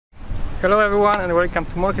Hello everyone and welcome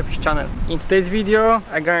to Monkeyfish channel. In today's video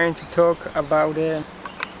I'm going to talk about the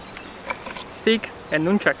stick and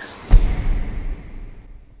nunchucks.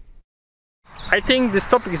 I think this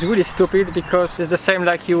topic is really stupid because it's the same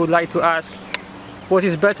like you would like to ask what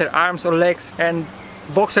is better, arms or legs, and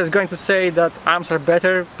boxer is going to say that arms are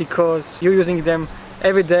better because you're using them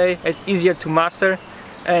every day, it's easier to master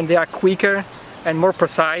and they are quicker and more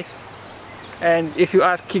precise. And if you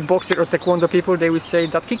ask kickboxer or taekwondo people, they will say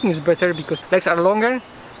that kicking is better because legs are longer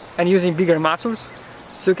and using bigger muscles,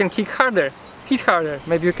 so you can kick harder, hit harder,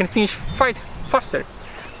 maybe you can finish fight faster.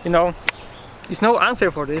 You know, there's no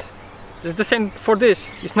answer for this. It's the same for this,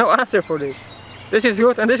 there's no answer for this. This is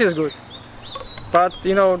good and this is good. But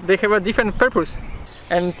you know, they have a different purpose.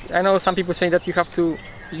 And I know some people say that you have to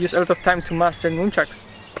use a lot of time to master nunchucks.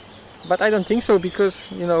 But I don't think so,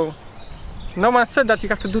 because you know, no one said that you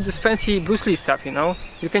have to do this fancy Bruce Lee stuff, you know.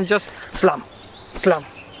 You can just slam, slam.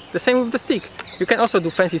 The same with the stick. You can also do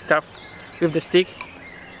fancy stuff with the stick,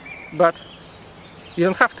 but you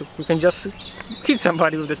don't have to. You can just hit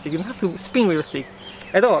somebody with the stick. You don't have to spin with the stick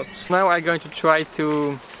at all. Now I'm going to try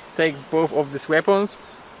to take both of these weapons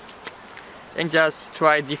and just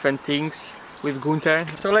try different things with Gunther.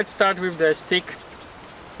 So let's start with the stick.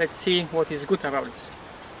 Let's see what is good about it.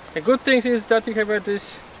 The good thing is that you have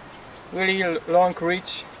this really long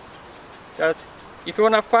reach, that if you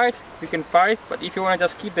want to fight, you can fight, but if you want to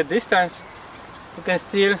just keep the distance, you can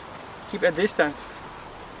still keep a distance.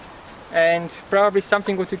 And probably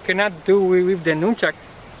something what you cannot do with the nunchuck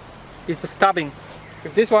is the stabbing.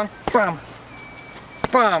 With this one, bam,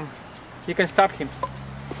 bam, you can stab him.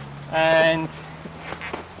 And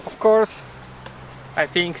of course, I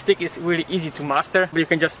think stick is really easy to master. You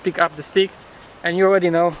can just pick up the stick and you already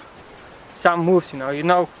know some moves, you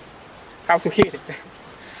know how to hit it.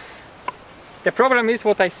 The problem is,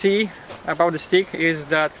 what I see about the stick is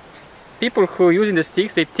that people who are using the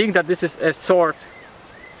sticks, they think that this is a sword,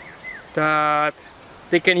 that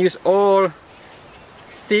they can use all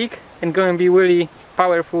stick and going to be really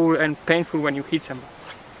powerful and painful when you hit somebody.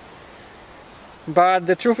 But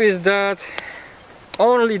the truth is that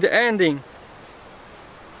only the ending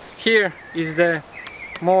here is the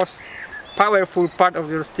most powerful part of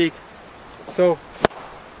your stick. So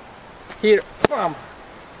here, bam,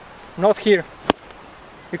 not here.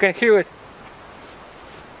 You can hear it.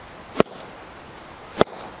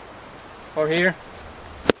 Or here.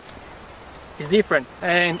 It's different.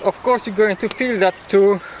 And of course you're going to feel that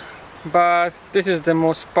too, but this is the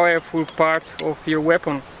most powerful part of your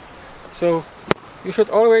weapon. So you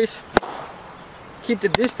should always keep the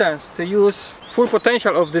distance to use full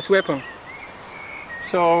potential of this weapon.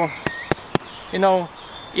 So, you know,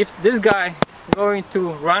 if this guy going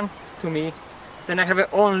to run to me, then I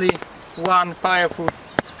have only one powerful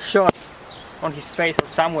shot on his face or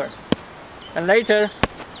somewhere, and later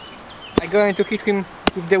I'm going to hit him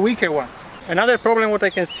with the weaker ones. Another problem what I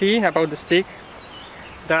can see about the stick,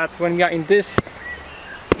 that when we are in this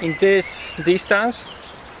distance,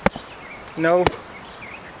 you know,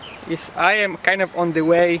 is I am kind of on the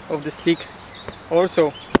way of the stick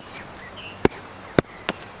also.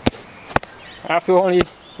 I have to only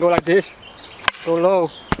go like this, go low,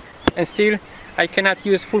 and still I cannot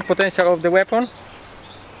use full potential of the weapon,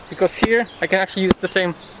 because here I can actually use the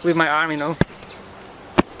same with my arm, you know.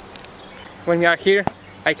 When we are here,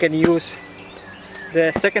 I can use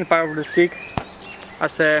the second part of the stick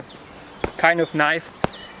as a kind of knife.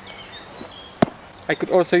 I could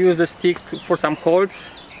also use the stick for some holds.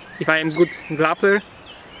 If I am good grappler,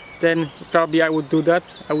 then probably I would do that.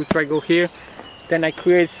 I would try go here, then I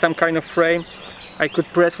create some kind of frame. I could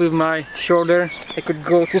press with my shoulder, I could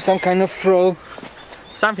go to some kind of throw,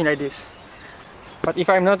 something like this. But if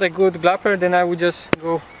I'm not a good grappler, then I would just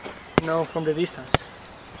go, you know, from the distance.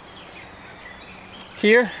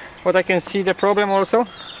 Here, what I can see the problem also,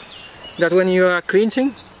 that when you are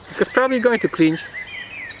clinching, because probably going to clinch,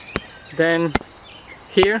 then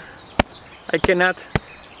here I cannot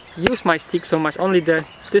use my stick so much, only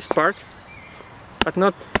this part, but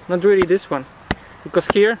not really this one, because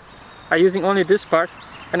here I'm using only this part,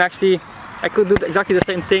 and actually I could do exactly the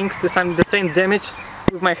same things, the same damage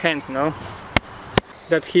with my hand, you know.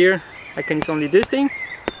 That here I can use only this thing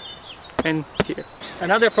and here.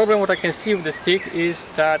 Another problem what I can see with the stick is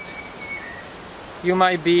that you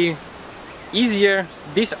might be easier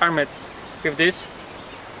disarmed with this,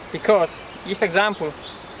 because if example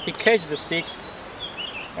he catch the stick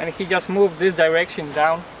and he just move this direction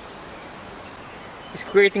down, he's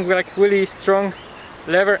creating like really strong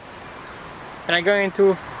lever, and I'm going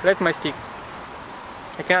to let my stick.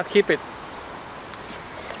 I cannot keep it.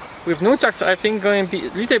 With nunchucks, I think going to be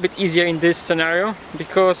a little bit easier in this scenario,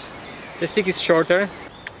 because the stick is shorter.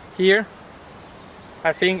 Here,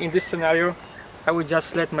 I think in this scenario, I would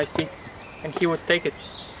just let my stick and he would take it.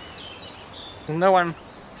 No one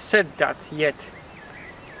said that yet,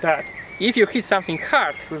 that if you hit something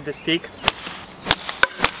hard with the stick,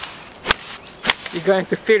 you're going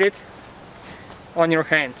to feel it on your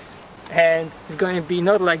hand. And it's going to be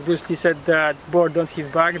not like Bruce Lee said that board don't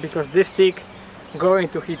hit back, because this stick going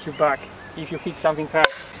to hit you back if you hit something hard.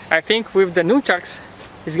 I think with the nunchucks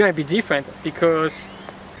it's going to be different, because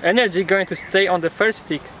energy going to stay on the first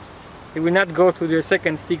stick. It will not go to the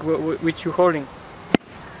second stick which you're holding.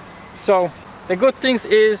 So the good things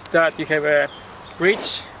is that you have a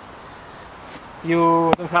reach.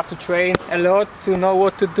 You don't have to train a lot to know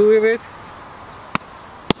what to do with it.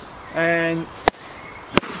 And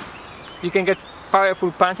you can get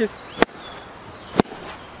powerful punches.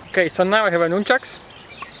 Okay, so now I have a nunchucks,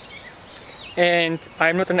 and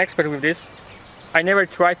I'm not an expert with this. I never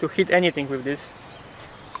tried to hit anything with this.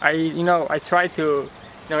 I try to,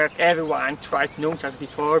 like everyone tried nunchucks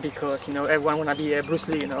before, because everyone wanna be a Bruce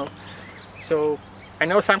Lee, So I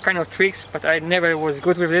know some kind of tricks, but I never was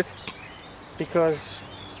good with it, because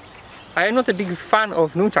I am not a big fan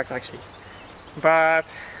of nunchucks actually. But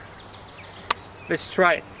let's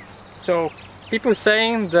try it. So people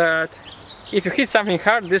saying that if you hit something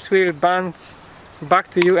hard, this will bounce back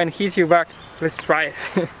to you and hit you back. Let's try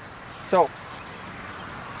it. So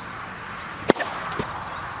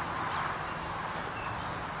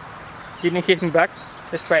didn't hit me back.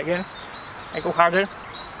 Let's try again. I go harder.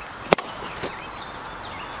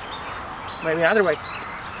 Maybe another way.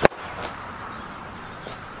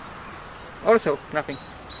 Also nothing.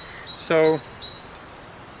 So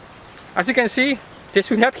as you can see, this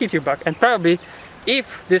will not hit you back, and probably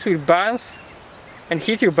if this will bounce and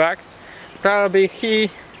hit you back, probably he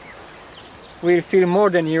will feel more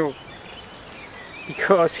than you,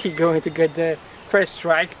 because he's going to get the first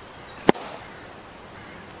strike.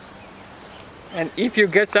 And if you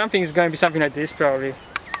get something, it's going to be something like this probably.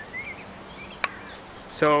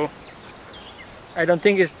 So I don't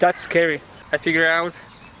think it's that scary. I figure out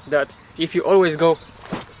that if you always go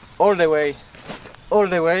all the way,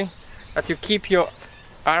 that you keep your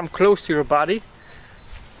arm close to your body,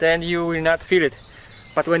 then you will not feel it.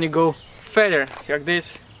 But when you go further like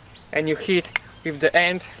this and you hit with the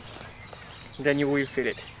end, then you will feel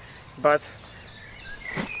it. But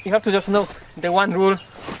you have to just know the one rule,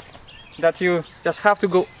 that you just have to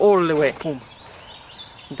go all the way, boom,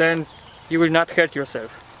 then you will not hurt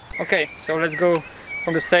yourself. Okay, so let's go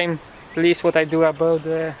from the same list what I do about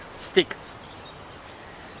the stick.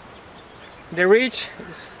 The reach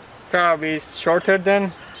is probably shorter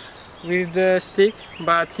than with the stick,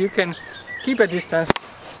 but you can keep a distance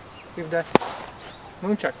with the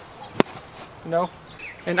nunchuck,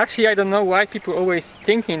 And actually I don't know why people always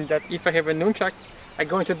thinking that if I have a nunchuck I'm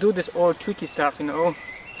going to do this all tricky stuff,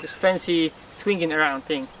 this fancy swinging around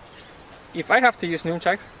thing. If I have to use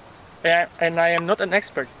nunchucks, and I am not an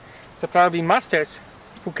expert, so probably masters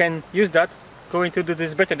who can use that going to do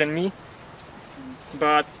this better than me.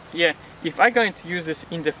 But yeah, if I'm going to use this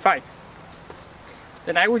in the fight,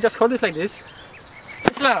 then I will just hold it like this,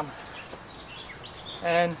 slam,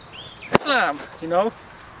 and slam,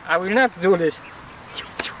 I will not do this.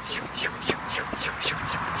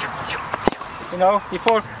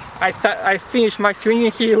 Before I finish my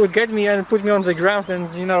swinging, he would get me and put me on the ground and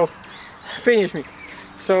finish me.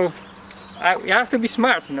 So you have to be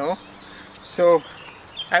smart, So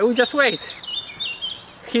I will just wait.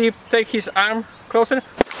 He take his arm closer,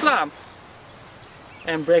 slam,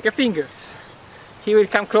 and break a finger. He will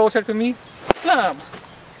come closer to me, slam,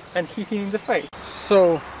 and hit him in the face.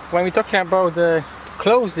 So when we're talking about the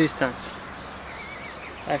close distance,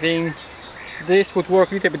 I think this would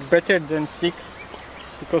work a little bit better than stick,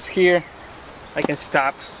 because here I can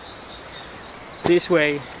stop this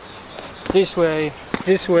way, this way,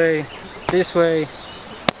 this way, this way,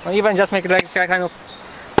 or even just make it like a kind of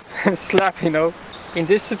slap, In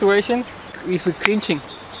this situation, if we're clinching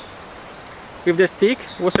with the stick,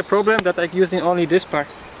 was a problem that I'm using only this part.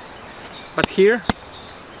 But here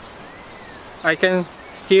I can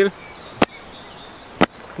still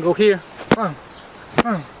go here.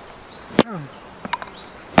 I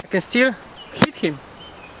can still hit him.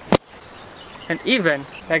 And even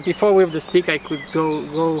like before with the stick I could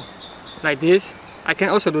go like this, I can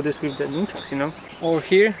also do this with the nunchucks, Or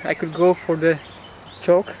here I could go for the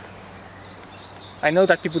choke. I know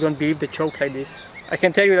that people don't believe the choke like this. I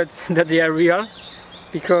can tell you that they are real,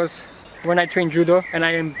 because when I train judo, and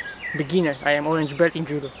I am beginner, I am orange belt in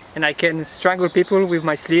judo, and I can strangle people with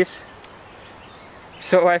my sleeves.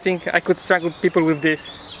 So I think I could strangle people with this.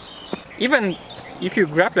 Even if you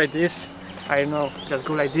grab like this, I don't know, just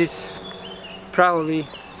go like this, probably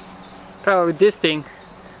this thing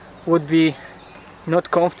would be not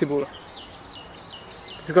comfortable,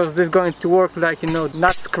 because this is going to work like, you know,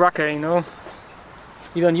 nuts cracker, you know.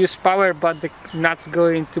 You don't use power, but the nuts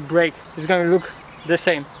going to break. It's going to look the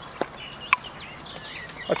same.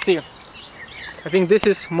 But still, I think this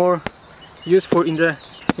is more useful in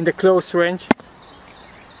the close range.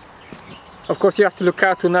 Of course, you have to look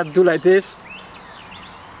out to not do like this,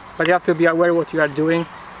 but you have to be aware what you are doing.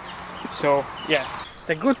 So yeah,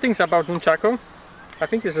 the good things about Nunchaku, I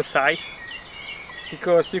think, is the size,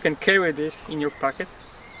 because you can carry this in your pocket.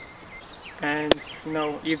 And you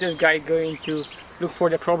know, if this guy going to look for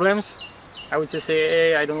the problems, I would just say,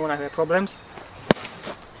 hey, I don't want to have problems,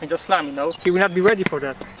 and just slam, you know. He will not be ready for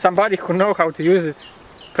that. Somebody who know how to use it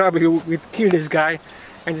probably would kill this guy,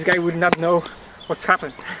 and this guy would not know what's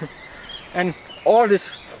happened. And all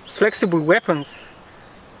these flexible weapons,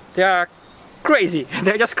 they are crazy.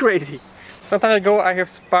 They're just crazy. Some time ago I have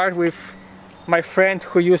sparred with my friend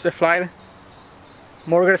who used a flail,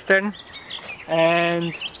 Morgenstern,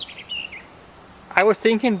 and I was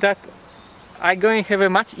thinking that I'm going to have a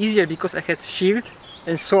much easier because I had shield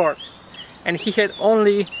and sword, and he had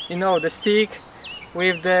only, you know, the stick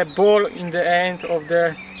with the ball in the end of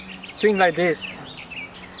the string like this,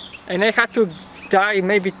 and I had to die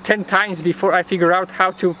maybe 10 times before I figure out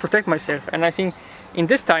how to protect myself. And I think in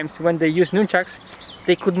these times when they use nunchucks,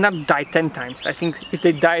 they could not die 10 times. I think if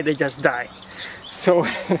they die, they just die. So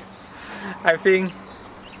I think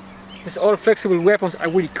these all flexible weapons are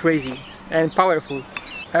really crazy and powerful.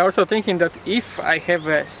 I also thinking that if I have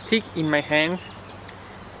a stick in my hand,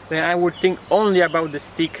 then I would think only about the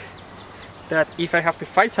stick. That if I have to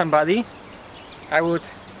fight somebody, I would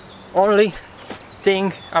only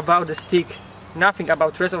think about the stick, nothing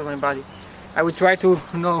about the rest of my body. I would try to,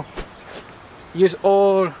 you know, use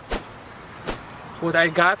all what I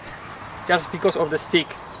got just because of the stick.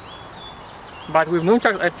 But with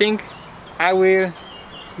nunchucks, I think I will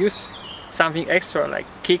use something extra, like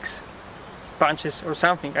kicks, punches or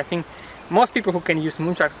something. I think most people who can use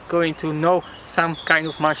nunchucks going to know some kind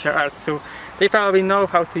of martial arts, so they probably know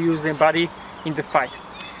how to use their body in the fight.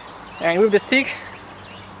 And with the stick,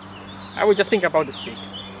 I would just think about the stick,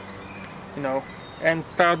 you know, and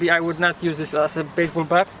probably I would not use this as a baseball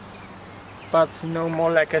bat, but, you know,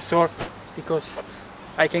 more like a sword, because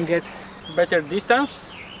I can get better distance.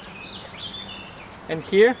 And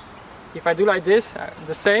here, if I do like this,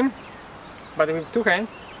 the same, but with two hands,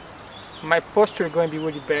 my posture is going to be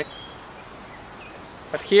really bad.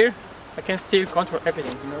 But here, I can still control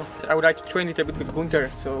everything, you know. I would like to train it a bit with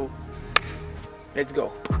Gunther, so let's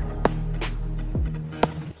go.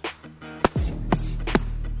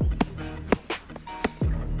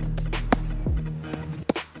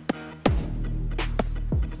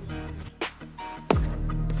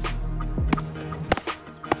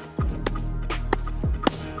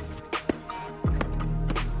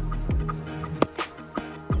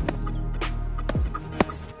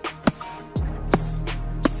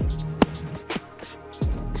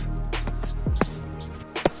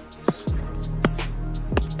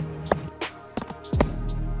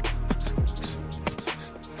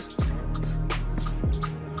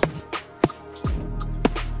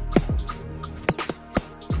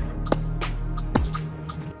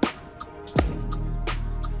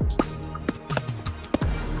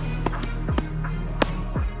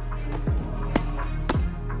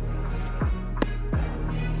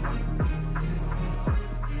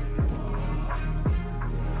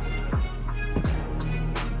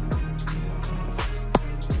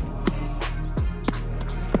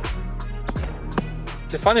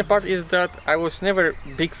 The funny part is that I was never a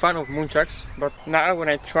big fan of nunchucks, but now when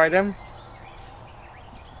I try them,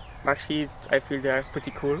 actually I feel they are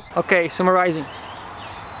pretty cool. Okay, summarizing.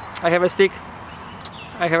 I have a stick,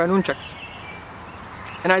 I have a nunchucks,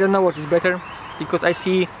 and I don't know what is better, because I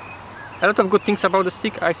see a lot of good things about the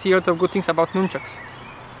stick, I see a lot of good things about nunchucks.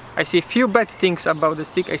 I see a few bad things about the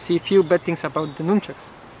stick, I see a few bad things about the nunchucks.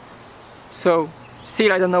 So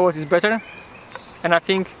still I don't know what is better. And I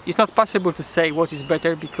think it's not possible to say what is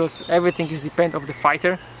better, because everything is depend of the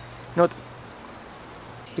fighter, not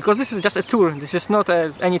because this is just a tool. This is not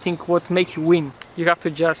anything what make you win. You have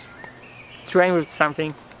to just train with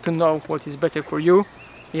something to know what is better for you.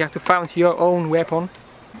 You have to find your own weapon.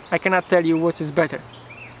 I cannot tell you what is better.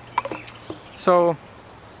 So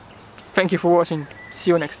thank you for watching.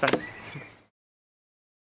 See you next time.